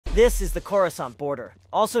This is the Coruscant border,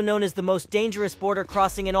 also known as the most dangerous border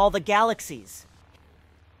crossing in all the galaxies.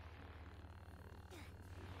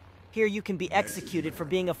 Here you can be executed for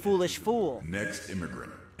being a foolish fool. Next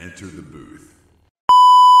immigrant, enter the booth.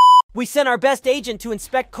 We sent our best agent to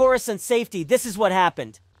inspect Coruscant's safety. This is what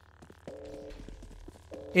happened.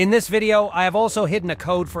 In this video, I have also hidden a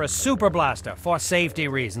code for a super blaster, for safety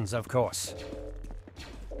reasons, of course.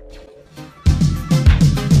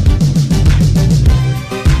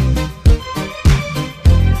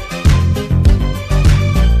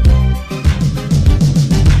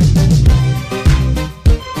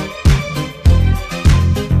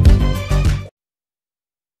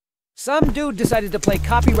 Some dude decided to play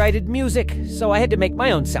copyrighted music, so I had to make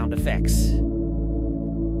my own sound effects.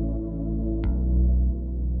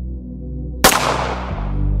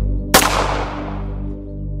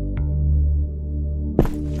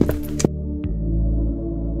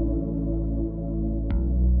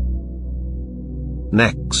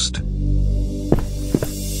 Next.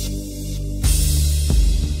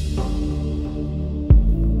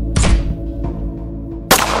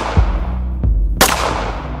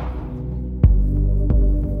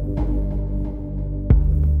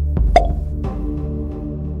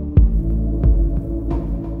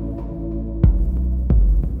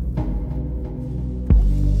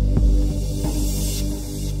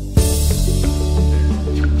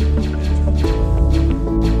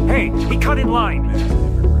 Hey, he cut in line!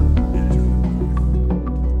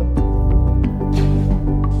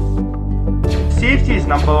 Safety is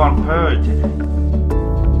number one priority.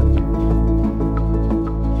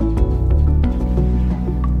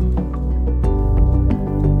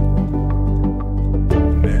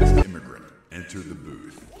 Next immigrant, enter the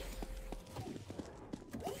booth.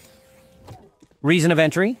 Reason of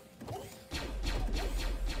entry?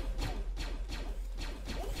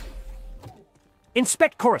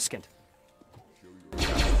 Inspect Coruscant.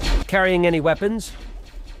 Carrying any weapons?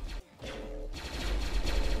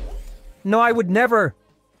 No, I would never.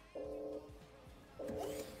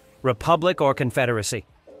 Republic or Confederacy?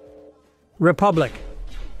 Republic.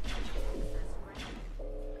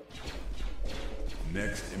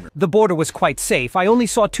 Next immigrant. The border was quite safe. I only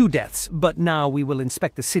saw 2 deaths, but now we will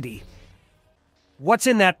inspect the city. What's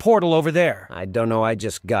in that portal over there? I don't know, I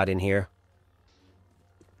just got in here.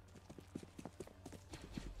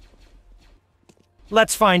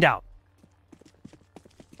 Let's find out.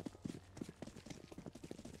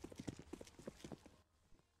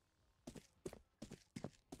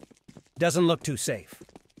 Doesn't look too safe.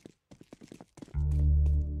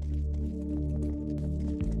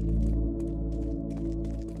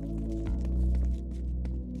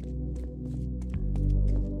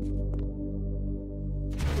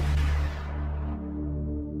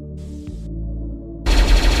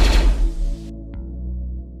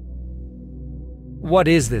 What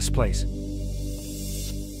is this place?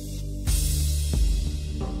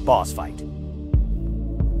 Boss fight.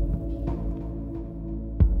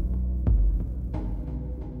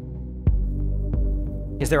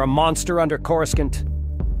 Is there a monster under Coruscant?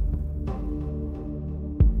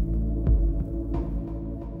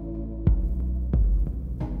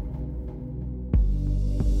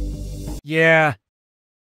 Yeah.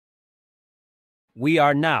 We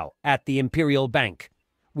are now at the Imperial Bank.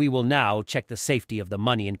 We will now check the safety of the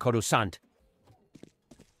money in Coruscant.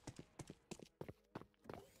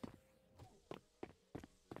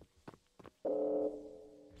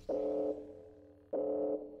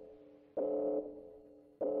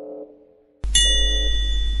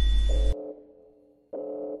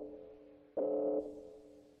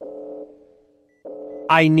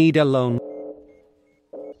 I need a loan.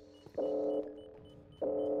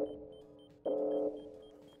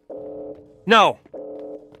 No.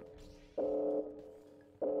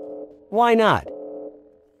 Why not?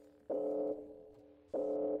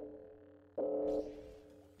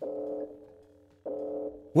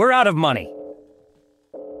 We're out of money.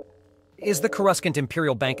 Is the Coruscant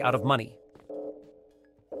Imperial Bank out of money?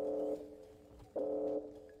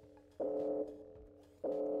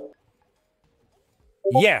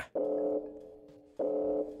 Yeah.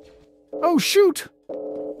 Oh, shoot!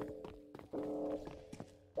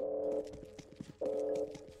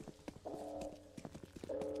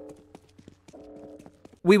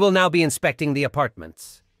 We will now be inspecting the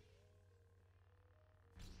apartments.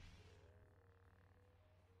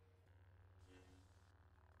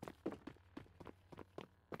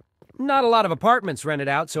 Not a lot of apartments rented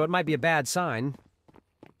out, so it might be a bad sign.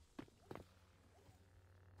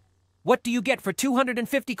 What do you get for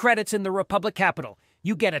 250 credits in the Republic capital?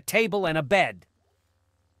 You get a table and a bed.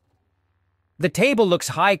 The table looks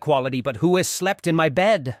high quality, but who has slept in my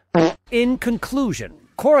bed? In conclusion,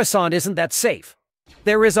 Coruscant isn't that safe.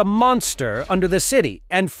 There is a monster under the city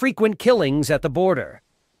and frequent killings at the border.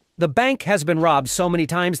 The bank has been robbed so many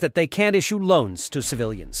times that they can't issue loans to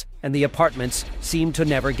civilians, and the apartments seem to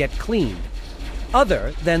never get cleaned.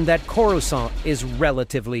 Other than that, Coruscant is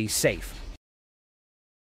relatively safe.